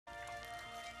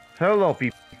Hello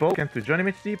people, welcome to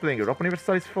Jonnymhd playing Europa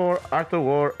Universalis 4 Art of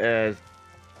War as...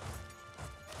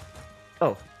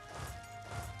 Oh.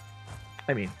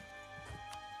 I mean,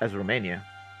 as Romania.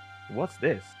 What's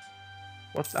this?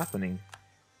 What's happening?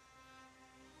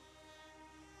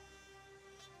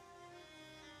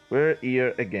 We're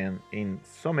here again in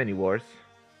so many wars.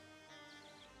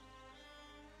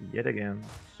 Yet again,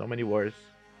 so many wars.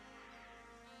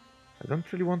 I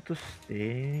don't really want to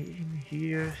stay in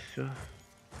here, so...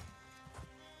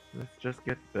 Let's just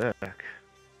get back.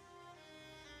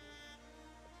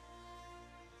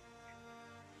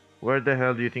 Where the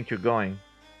hell do you think you're going?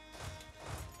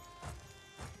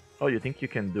 Oh, you think you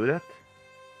can do that?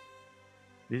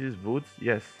 This is Woods?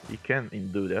 Yes, he can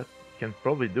do that. He can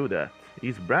probably do that.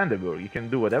 He's Brandenburg, he can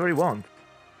do whatever he wants.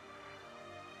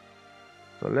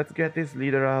 So let's get this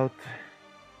leader out.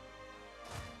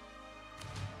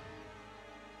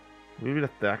 We will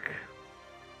attack.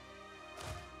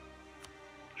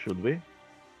 Should we?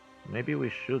 Maybe we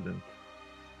shouldn't.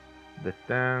 The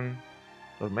 10...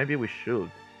 Or maybe we should.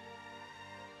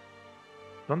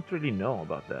 Don't really know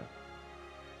about that.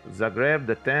 Zagreb,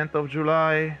 the 10th of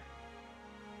July.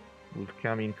 Will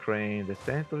come in Crane. The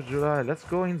 10th of July. Let's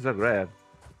go in Zagreb.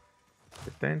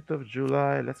 The 10th of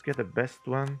July. Let's get the best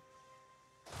one.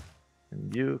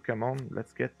 And you, come on.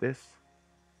 Let's get this.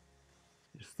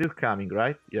 You're still coming,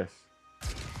 right? Yes.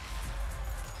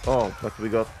 Oh, but we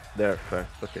got there first.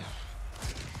 Okay.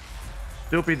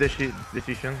 Stupid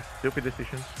decision. Stupid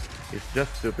decision. It's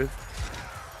just stupid.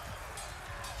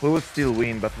 We will still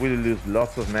win, but we'll lose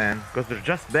lots of men because they're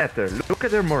just better. Look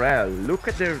at their morale. Look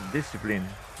at their discipline.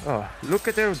 Oh, look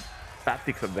at their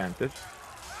tactics advantage.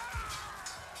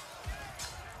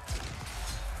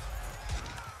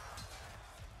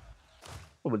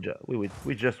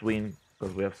 We just win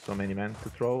because we have so many men to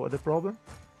throw at the problem,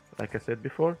 like I said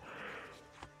before.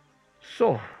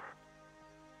 So,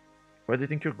 where do you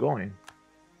think you're going?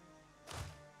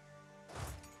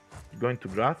 Going to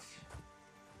Graz?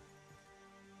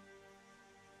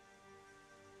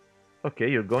 Okay,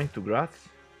 you're going to Graz?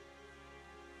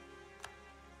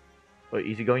 Or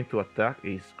is he going to attack?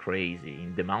 He's crazy.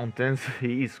 In the mountains,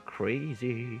 he is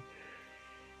crazy.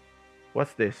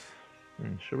 What's this?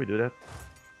 Should we do that?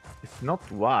 It's not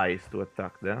wise to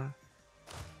attack there.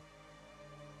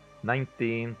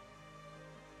 19...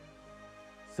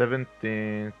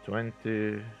 17,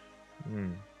 20,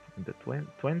 the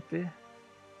 20,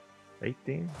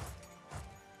 18.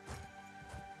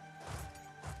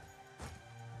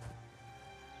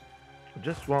 I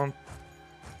just want...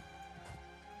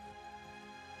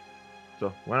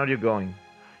 So, when are you going?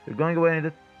 You're going away in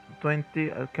the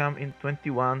 20, I'll come in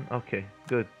 21, okay,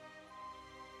 good.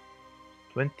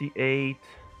 28.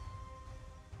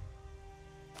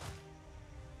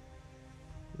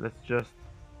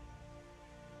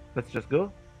 Let's just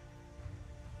go.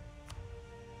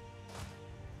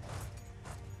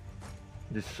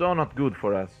 This is so not good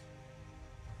for us.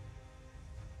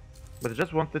 But I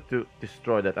just wanted to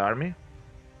destroy that army.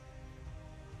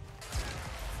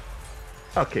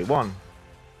 Okay, won.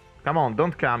 Come on,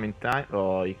 don't come in time.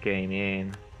 Oh, he came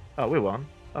in. Oh, we won.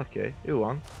 Okay, we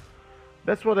won.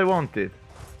 That's what I wanted.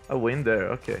 A win there,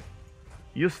 okay.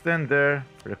 You stand there,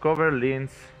 recover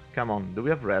Linz. Come on, do we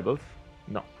have rebels?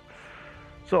 No.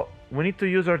 So, we need to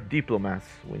use our diplomats.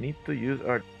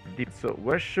 So,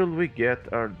 where should we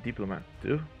get our diplomat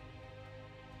to?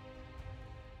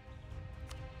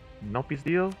 No peace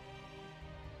deal?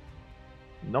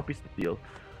 No peace deal.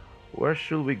 Where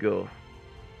should we go?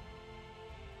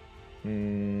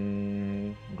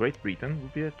 Great Britain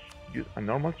would be a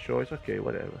normal choice. Okay,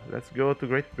 whatever. Let's go to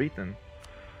Great Britain.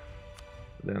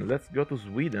 Then let's go to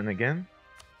Sweden again.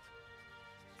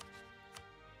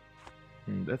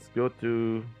 Let's go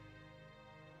to...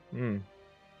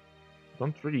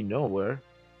 Don't really know where.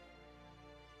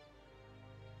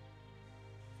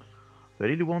 I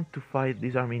really want to fight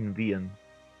this army in Vienna.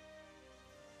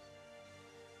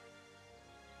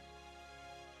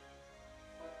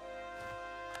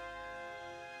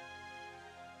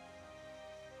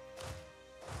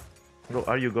 Oh,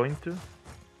 are you going to?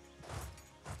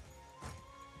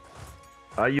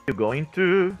 Are you going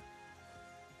to?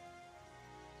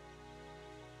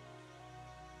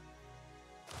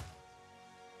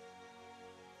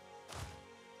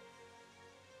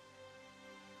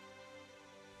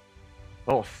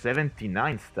 Oh,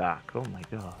 79 stack. Oh my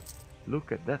god.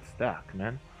 Look at that stack,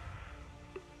 man.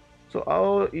 So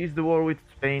how is the war with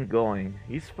Spain going?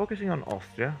 He's focusing on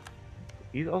Austria.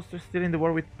 Is Austria still in the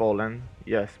war with Poland?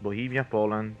 Yes, Bohemia,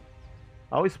 Poland.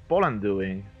 How is Poland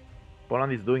doing?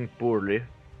 Poland is doing poorly.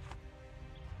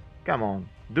 Come on,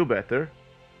 do better.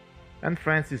 And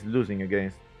France is losing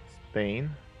against pain.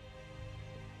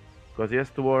 Because he has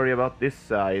to worry about this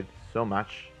side so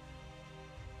much.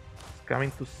 It's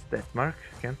coming to Stetmark.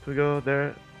 Can't we go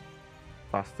there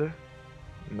faster?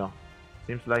 No.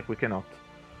 Seems like we cannot.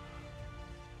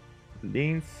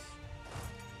 Linz.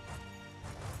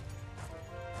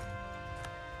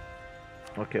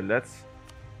 Okay, let's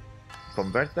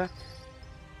convert that.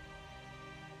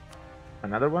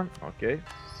 Another one? Okay.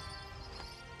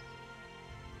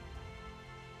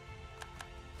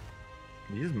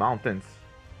 These mountains.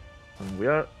 And we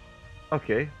are...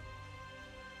 Okay.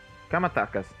 Come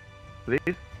attack us,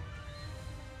 please.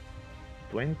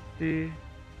 20...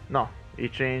 No, he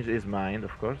changed his mind,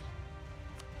 of course.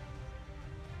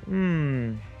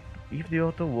 If the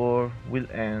auto war will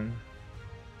end,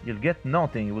 you'll get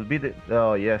nothing. It will be the...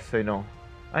 Oh, yes, I know.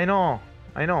 I know.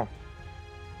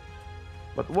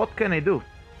 But what can I do?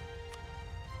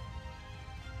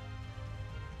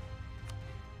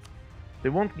 They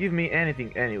won't give me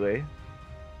anything anyway.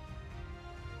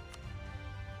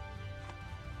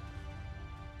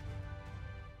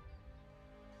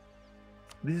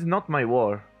 This is not my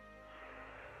war.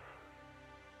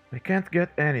 I can't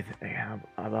get anything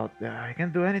about that. I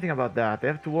can't do anything about that. I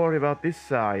have to worry about this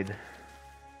side.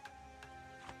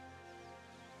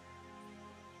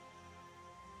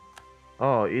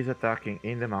 Oh, he's attacking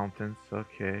in the mountains.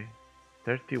 Okay.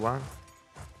 31.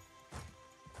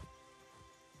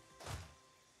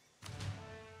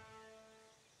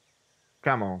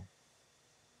 Come on.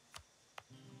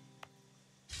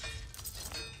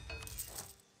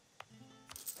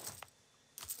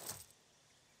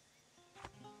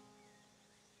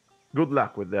 Good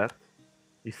luck with that.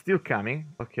 He's still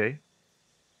coming. Okay.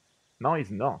 No,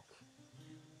 he's not.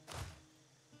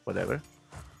 Whatever.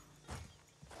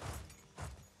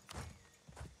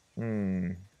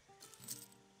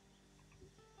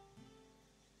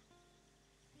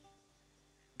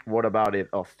 What about it,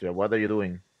 Austria? What are you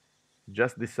doing?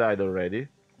 Just decide already.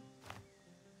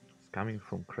 It's coming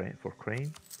from Crane for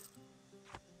Crane.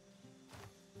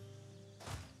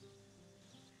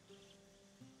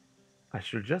 I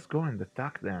should just go and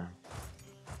attack them.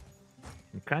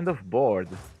 I'm kind of bored.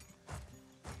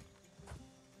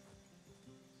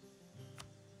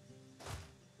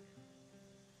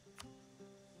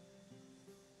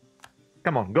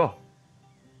 Come on, go!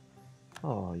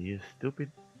 Oh, you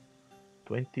stupid.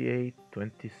 28,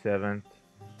 27.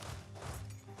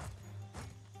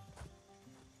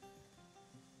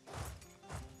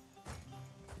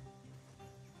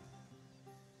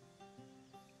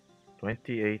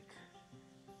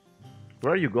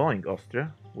 Where are you going,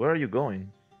 Austria? Where are you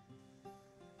going?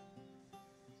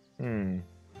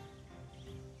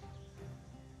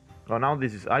 Oh, now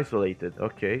this is isolated.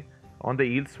 Okay. On the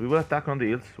hills. We will attack on the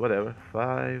hills. Whatever.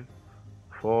 5,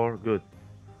 4. Good.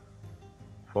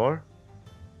 4.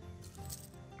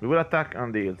 We will attack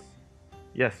on the hills.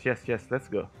 Yes. Let's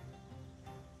go.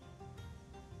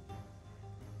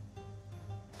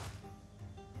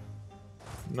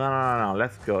 No.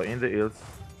 Let's go. In the hills.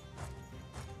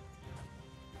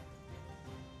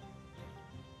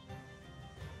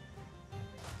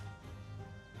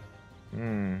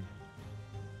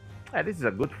 This is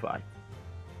a good fight.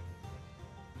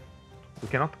 We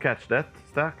cannot catch that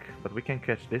stack, but we can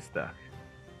catch this stack.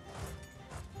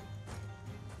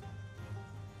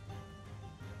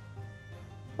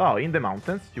 Oh, in the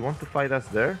mountains? You want to fight us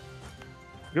there?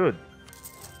 Good.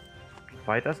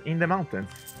 Fight us in the mountains.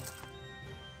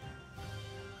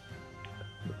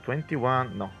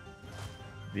 21, no.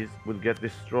 This will get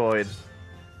destroyed.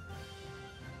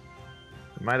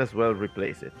 Might as well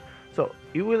replace it. So,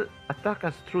 he will attack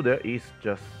us through there. He's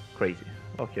just crazy.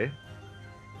 Okay.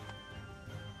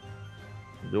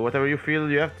 Do whatever you feel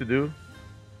you have to do.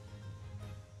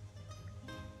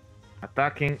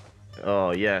 Attacking.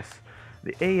 Oh, yes.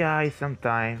 The AI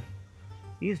sometimes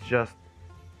is just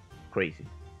crazy.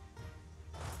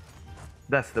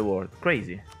 That's the word.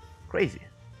 Crazy. Crazy.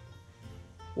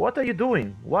 What are you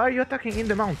doing? Why are you attacking in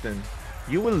the mountain?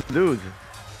 You will lose.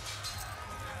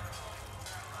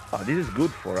 Oh, this is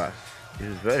good for us. This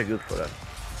is very good for us.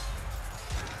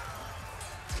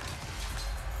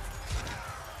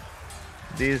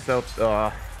 This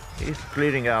out. He's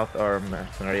clearing out our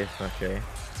mercenaries. Okay.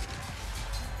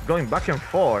 Going back and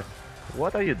forth.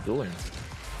 What are you doing?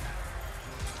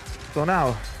 So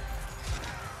now,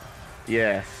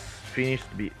 yes, finished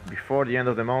before the end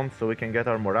of the month, so we can get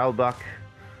our morale back.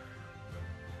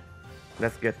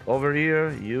 Let's get over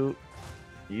here.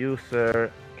 You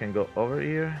sir, can go over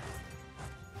here.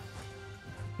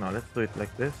 No, let's do it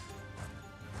like this.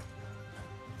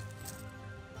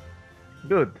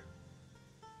 Good.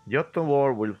 The Otto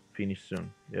War will finish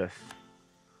soon. Yes.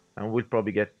 And we'll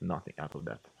probably get nothing out of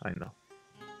that. I know.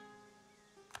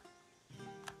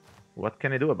 What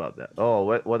can I do about that? Oh,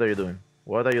 what are you doing?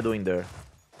 What are you doing there?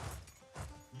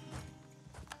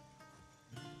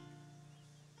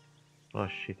 Oh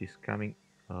shit, he's coming.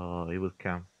 Oh, he will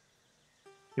come.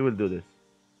 He will do this.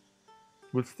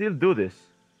 We'll still do this.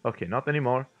 Okay, not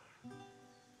anymore.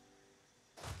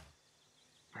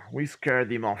 We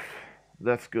scared him off.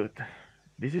 That's good.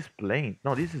 This is plain.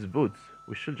 No, this is boots.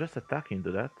 We should just attack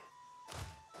into that.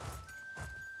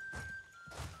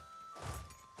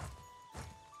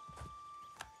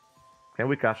 Can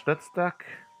we catch that stack?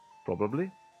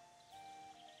 Probably.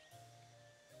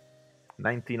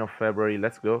 19th of February,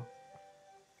 let's go.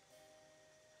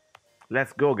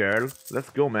 Let's go, girl. Let's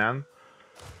go, man.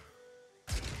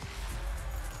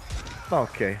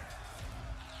 Okay.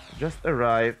 Just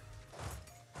arrive.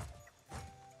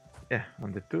 Yeah,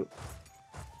 on the 2.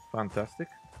 Fantastic.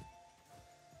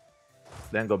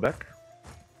 Then go back.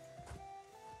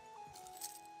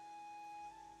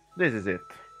 This is it.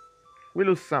 We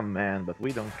lose some man, but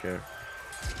we don't care.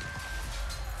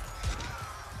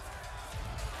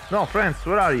 No, friends,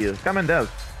 where are you? Come and help.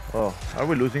 Oh, are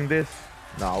we losing this?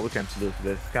 No, we can't lose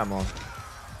this. Come on.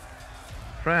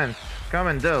 Friends, come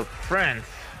and help. Friends.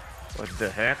 What the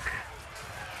heck?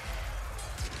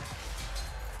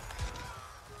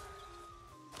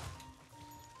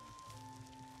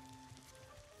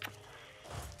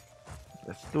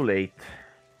 That's too late.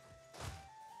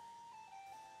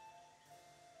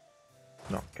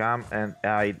 No, come and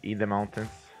hide in the mountains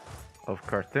of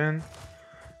Cartoon.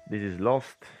 This is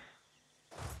lost.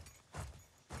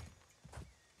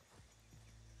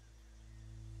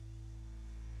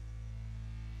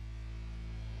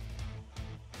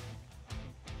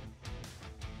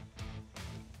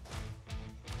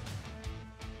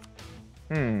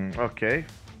 Okay.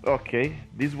 Okay,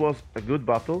 this was a good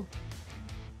battle.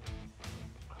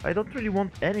 I don't really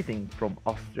want anything from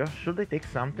Austria. Should I take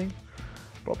something?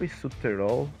 Probably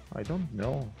Südtirol. I don't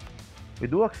know. We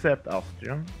do accept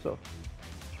Austrian, so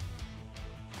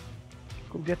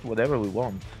could get whatever we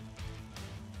want.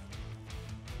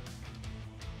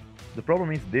 The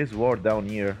problem is this war down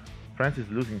here. France is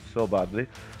losing so badly.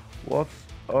 What's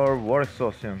our war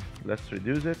exhaustion? Let's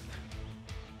reduce it.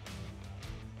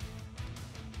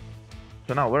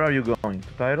 So now, where are you going?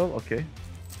 To Tyrol? Okay.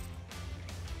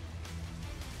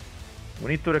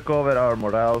 We need to recover our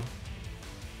morale.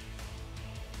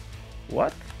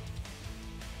 What?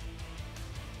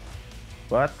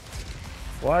 What?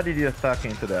 Why did you attack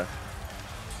into that?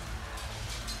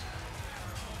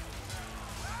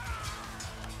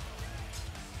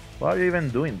 Why are you even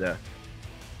doing that?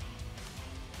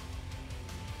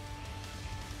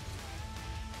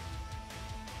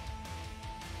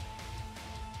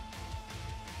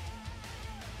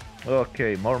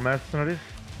 Okay, more mercenaries.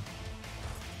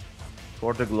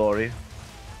 For the glory.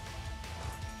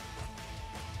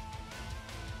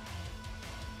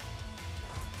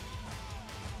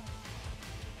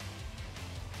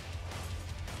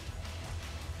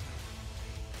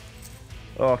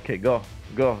 Okay, go,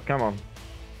 come on.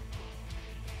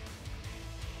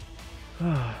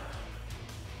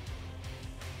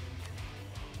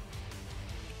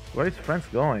 Where is France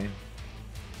going?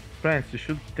 France, you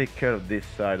should take care of this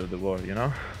side of the war, you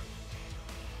know?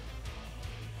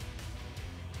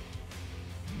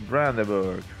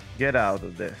 Brandenburg, get out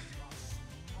of this.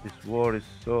 This war is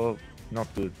so not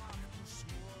good.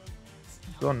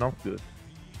 So not good.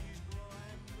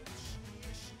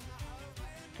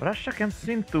 Russia can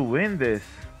seem to win this.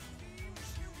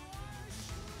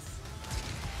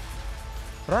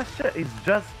 Russia is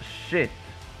just shit.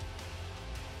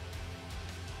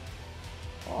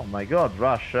 Oh my god,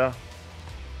 Russia.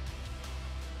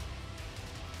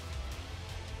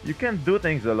 You can't do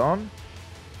things alone.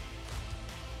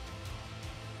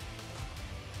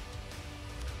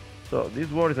 So this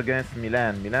war is against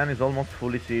Milan. Milan is almost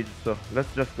fully sieged, so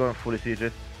let's just go and fully siege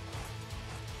it.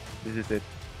 This is it.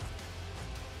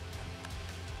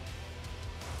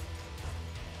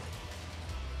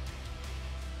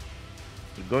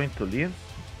 We're going to Linz,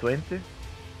 20.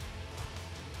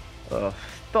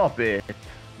 Stop it,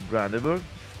 Brandenburg,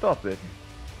 stop it.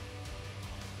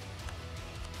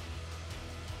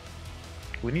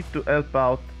 We need to help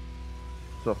out.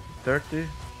 So 30,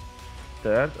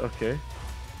 third, okay.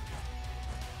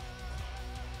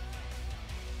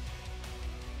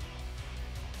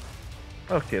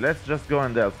 Okay, let's just go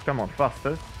and help. Come on,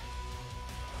 faster.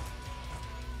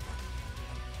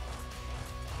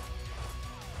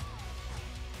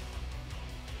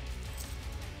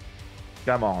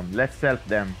 Come on, let's help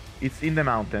them. It's in the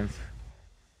mountains.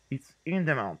 It's in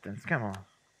the mountains, come on.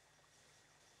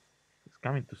 It's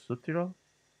coming to Sutiro?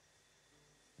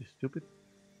 You stupid.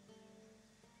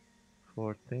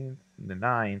 14th, the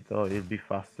 9th. Oh, it'll be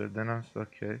faster than us.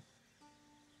 Okay.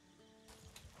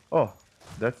 Oh,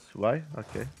 that's why.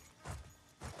 Okay.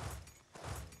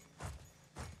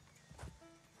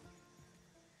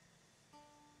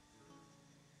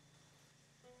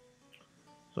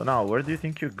 So now, where do you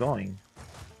think you're going?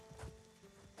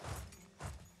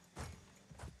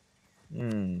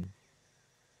 Hmm.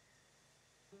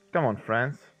 Come on,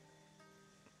 France.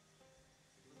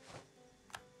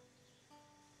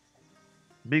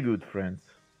 Be good, friends.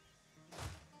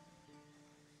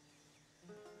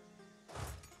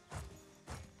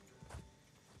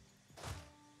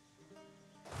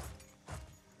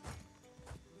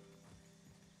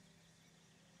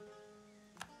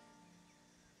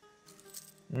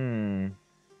 Hmm.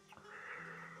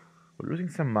 We're losing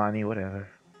some money, whatever.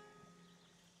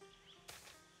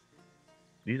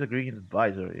 He's a Greek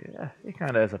advisory. Yeah, he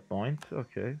kind of has a point.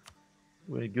 Okay.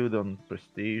 Very good on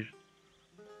prestige.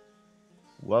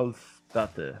 Well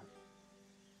started.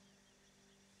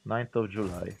 9th of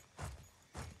July.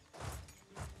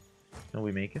 Can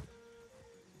we make it?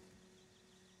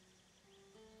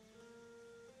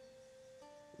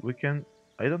 We can...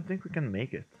 I don't think we can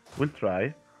make it. We'll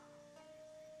try.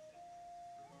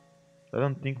 I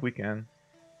don't think we can.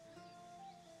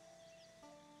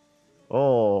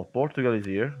 Oh, Portugal is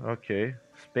here. Okay.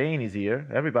 Spain is here.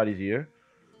 Everybody's here.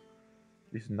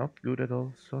 This is not good at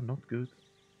all. So not good.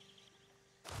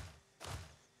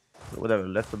 Whatever,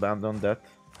 let's abandon that.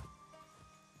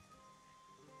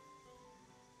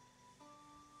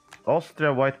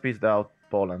 Austria white pieced out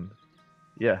Poland.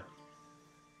 Yeah.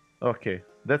 Okay.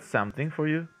 That's something for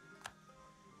you.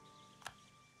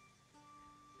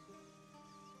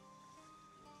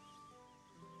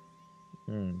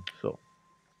 So.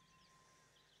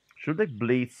 Should I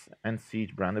blitz and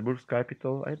siege Brandenburg's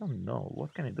capital? I don't know.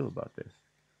 What can I do about this?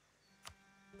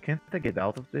 Can't I get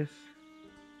out of this?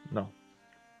 No.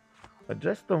 I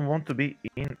just don't want to be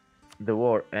in the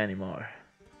war anymore.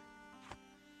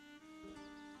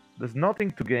 There's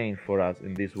nothing to gain for us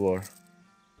in this war.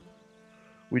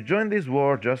 We joined this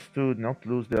war just to not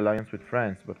lose the alliance with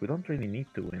France, but we don't really need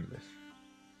to win this.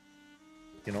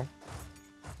 You know?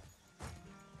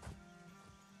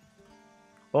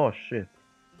 Oh shit.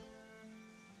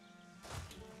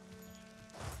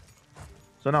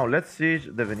 So now let's siege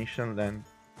the Venetian land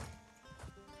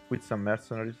with some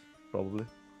mercenaries, probably.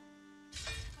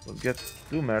 We'll get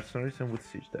 2 mercenaries and we'll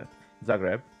siege that.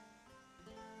 Zagreb.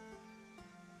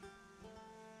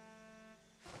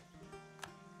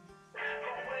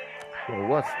 So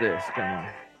what's this? Come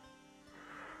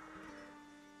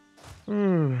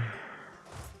on.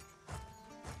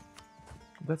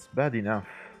 That's bad enough.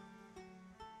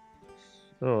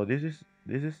 So this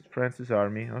is France's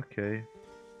army. Okay.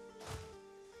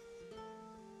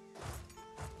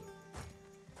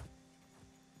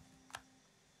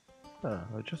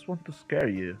 I just want to scare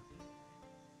you.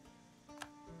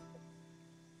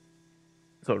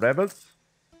 So rebels?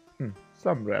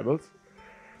 Some rebels.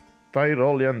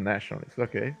 Tyrolean nationalists.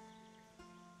 Okay.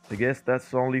 I guess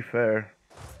that's only fair.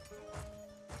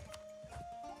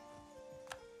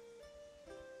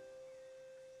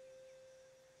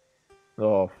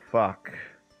 Oh fuck.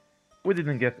 We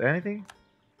didn't get anything?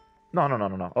 No.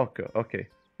 Okay, okay.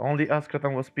 Only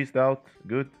Askratan was pissed out.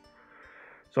 Good.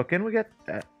 So can we get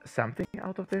something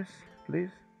out of this,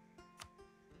 please?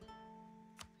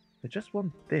 I just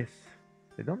want this.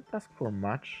 I don't ask for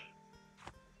much.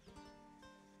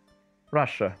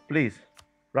 Russia, please.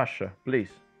 Russia,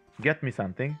 please. Get me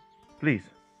something. Please.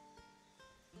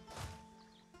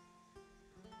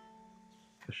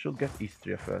 I should get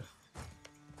Istria first.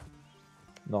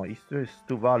 No, Istria is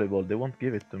too valuable. They won't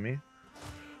give it to me.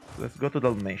 Let's go to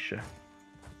Dalmatia.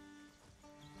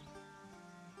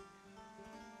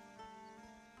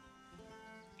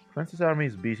 France's army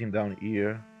is beating down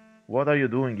here. What are you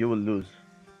doing? You will lose.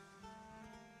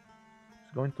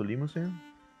 It's going to Limousine?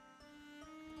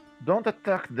 Don't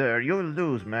attack there. You will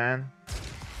lose, man.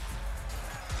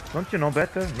 Don't you know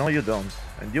better? No, you don't.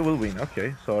 And you will win.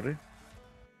 Okay, sorry.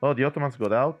 Oh, the Ottomans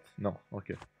got out? No,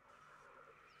 okay.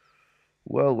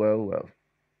 Well.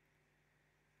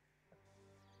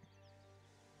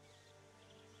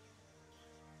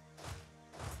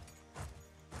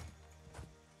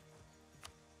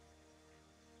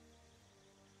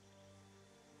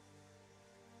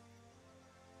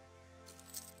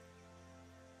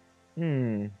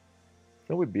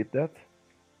 Can we beat that?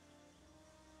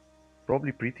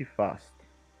 Probably pretty fast.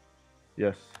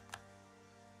 Yes.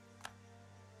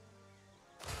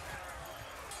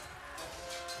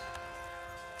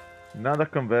 Another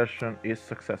conversion is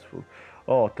successful.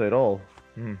 Oh, Tyrol.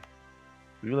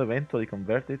 We will eventually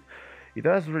convert it. It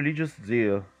has religious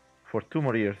zeal for 2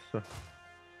 more years.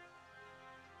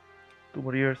 2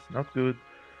 more years, not good.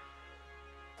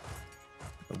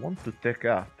 I want to take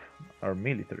up our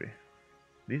military.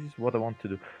 This is what I want to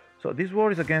do. So this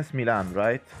war is against Milan,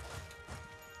 right?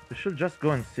 We should just go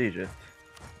and siege it.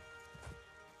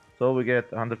 So we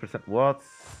get 100%.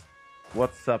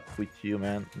 What's up with you,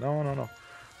 man? No.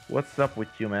 What's up with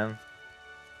you, man?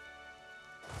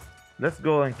 Let's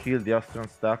go and kill the Austrian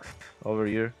stacks over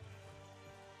here.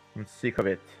 I'm sick of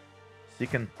it.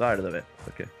 Sick and tired of it.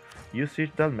 Okay. You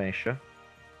siege Dalmatia.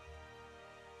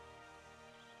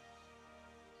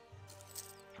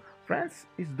 France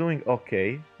is doing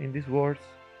okay in these wars.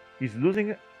 He's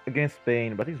losing against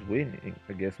Spain, but he's winning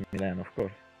against Milan, of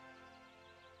course.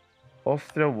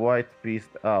 Austria white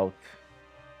pieced out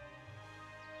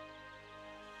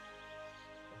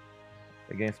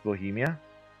against Bohemia.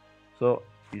 So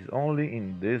he's only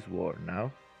in this war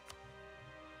now.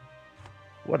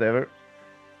 Whatever.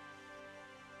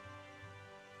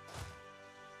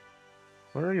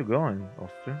 Where are you going,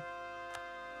 Austria?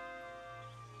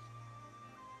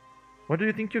 Where do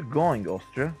you think you're going,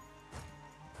 Austria?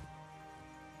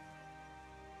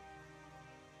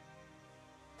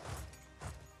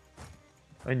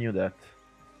 I knew that.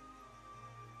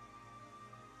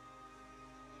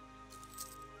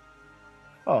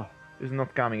 Oh, it's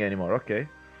not coming anymore, okay.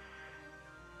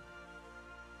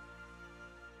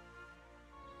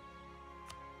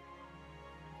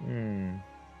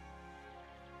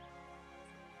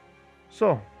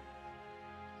 So,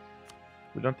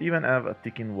 we don't even have a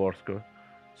ticking war score.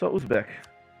 So, Uzbek,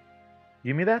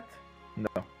 give me that?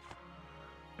 No.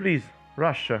 Please,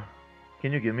 Russia,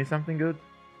 can you give me something good?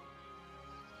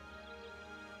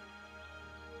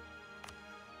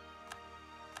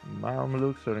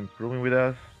 Mamluks are improving with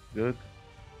us. Good.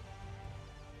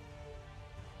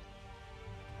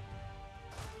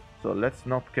 So let's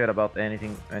not care about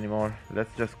anything anymore.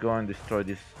 Let's just go and destroy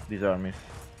these armies.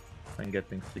 I'm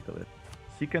getting sick of it.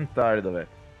 Sick and tired of it.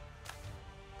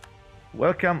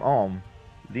 Welcome home.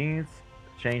 Let's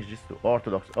change this to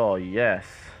Orthodox. Oh yes.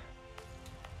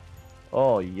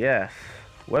 Oh yes.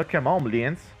 Welcome home,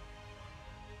 Liens.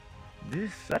 This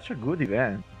is such a good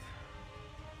event.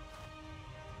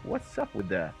 What's up with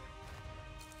that?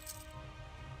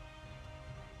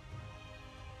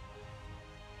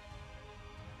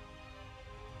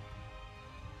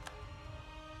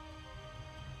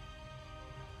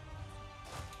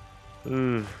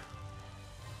 Ugh.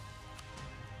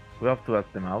 We have to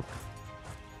help them out.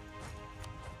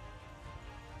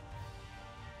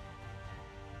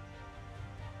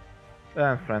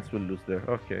 And France will lose there.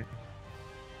 Okay.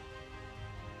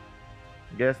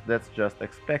 Guess that's just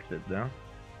expected, huh?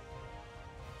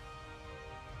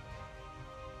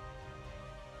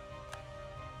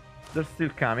 They're still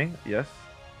coming, yes.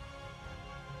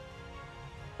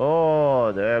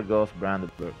 Oh, there goes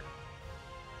Brandenburg.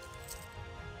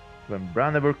 When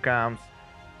Brandenburg comes,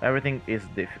 everything is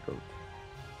difficult.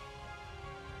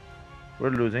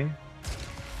 We're losing.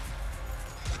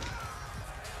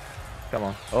 Come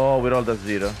on. Oh, we rolled a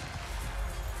 0.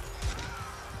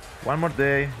 One more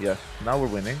day. Yes, now we're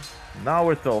winning. Now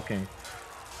we're talking.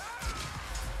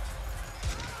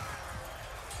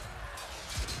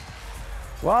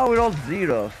 Wow, we rolled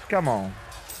 0s. Come on.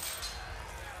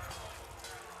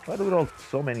 Why do we roll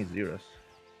so many 0s?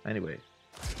 Anyway.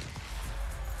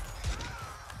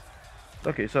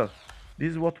 Okay, so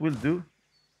this is what we'll do.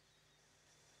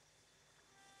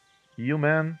 You,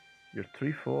 man, you're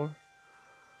 3-4.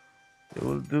 You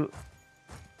will do.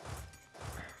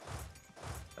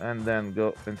 And then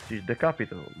go and siege the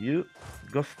capital. You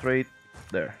go straight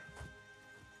there.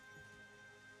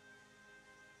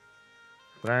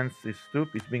 France is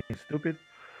stupid. It's being stupid.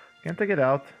 Can't I get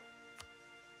out?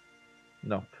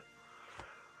 Nope.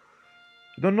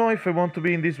 Don't know if I want to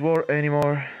be in this war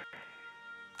anymore.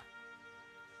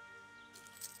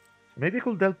 Maybe I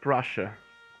could help Russia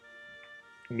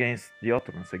against the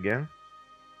Ottomans again.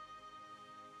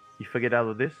 If I get out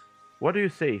of this. What do you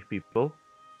say, people?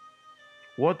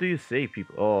 What do you say,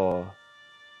 people? Oh.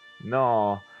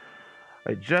 No.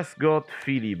 I just got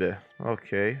Philippe.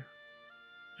 Okay.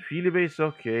 Philippe is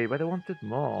okay, but I wanted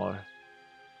more.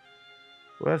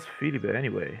 Where's Philippe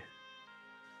anyway?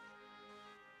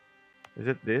 Is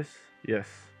it this? Yes.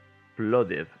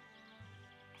 Plovdiv.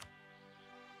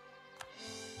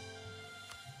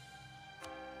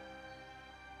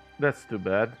 That's too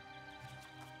bad.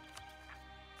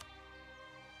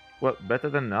 Well, better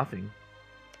than nothing.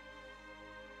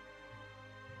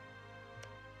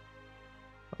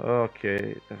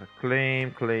 Okay, there's a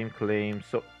claim.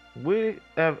 So we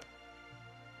have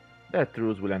That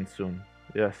truce will end soon.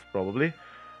 Yes, probably.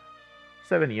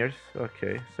 7 years.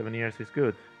 Okay, 7 years is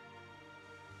good.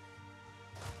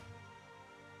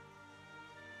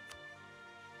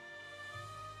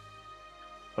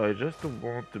 I just don't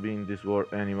want to be in this war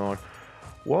anymore.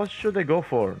 What should I go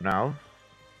for now?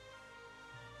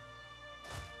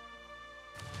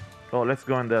 Oh, let's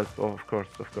go and help. Oh, of course,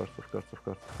 of course, of course, of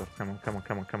course, of course. Come on, come on,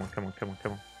 come on, come on, come on, come on,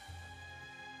 come on.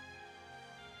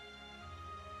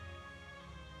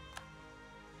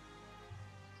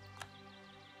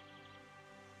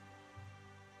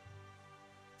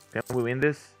 Can we win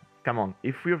this? Come on.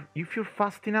 If you're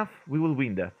fast enough, we will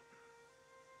win that.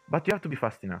 But you have to be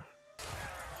fast enough.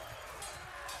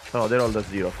 Oh, they're all the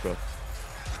 0, of course.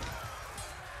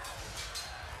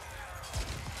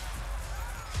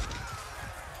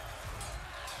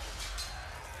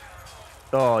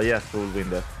 Oh, yes, we will win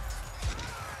that.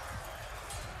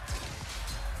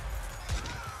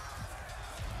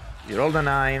 You rolled a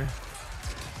 9.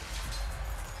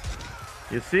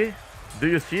 You see? Do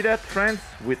you see that, friends?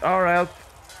 With our help,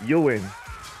 you win.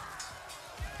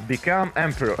 Become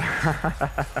Emperor.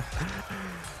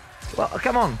 Well,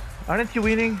 come on. Aren't you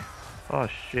winning? Oh,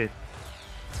 shit.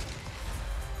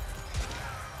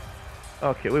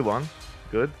 Okay, we won.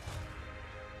 Good.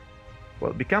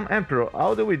 Well, become Emperor.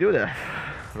 How do we do that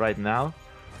right now?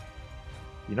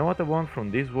 You know what I want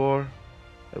from this war?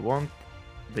 I want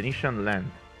Venetian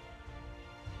land.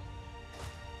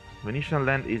 Venetian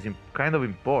land is kind of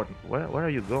important. Where are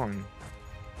you going?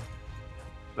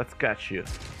 Let's catch you.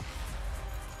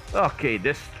 Okay,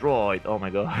 destroyed. Oh my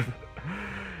god.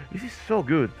 This is so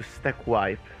good to stack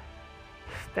wipe.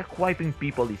 Stack wiping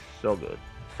people is so good.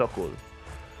 So cool.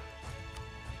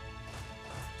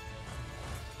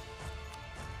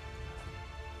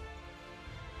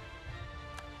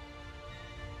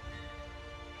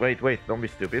 Wait, don't be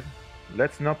stupid.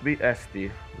 Let's not be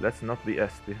ST. Let's not be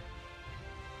ST.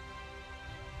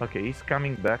 Okay, he's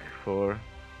coming back for...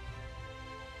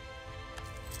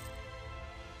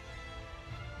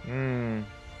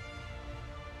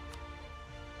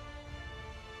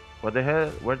 What the hell?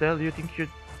 Where the hell do you think you're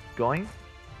going?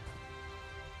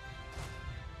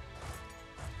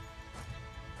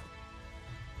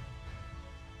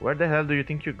 Where the hell do you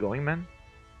think you're going, man?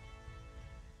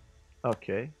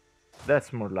 Okay,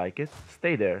 that's more like it.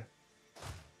 Stay there.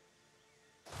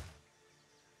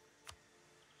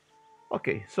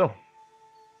 Okay, so...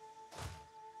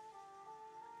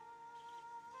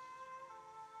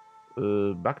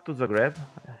 back to Zagreb,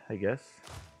 I guess.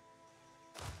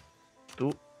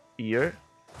 2 here.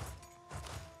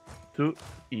 2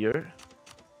 here.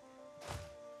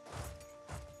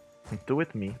 And 2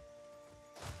 with me.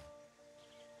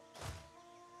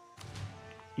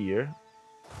 Here.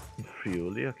 In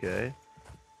Friuli, okay.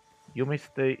 You may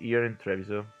stay here in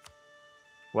Treviso.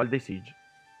 While they siege.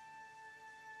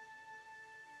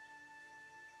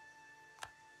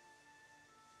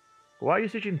 Why are you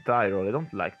sieging Tyrol? I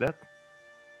don't like that.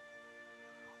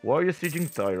 Why are you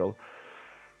sieging Tyrol?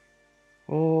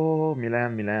 Oh,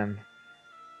 Milan, Milan.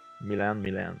 Milan,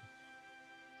 Milan.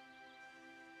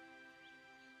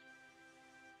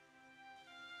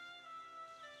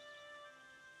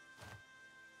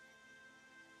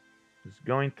 It's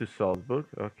going to Salzburg,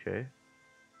 okay.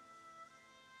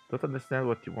 Don't understand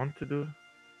what you want to do.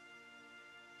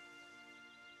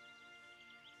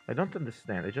 I don't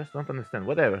understand. I just don't understand.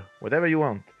 Whatever you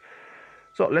want.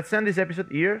 So let's end this episode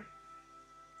here.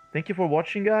 Thank you for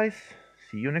watching, guys.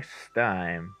 See you next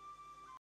time.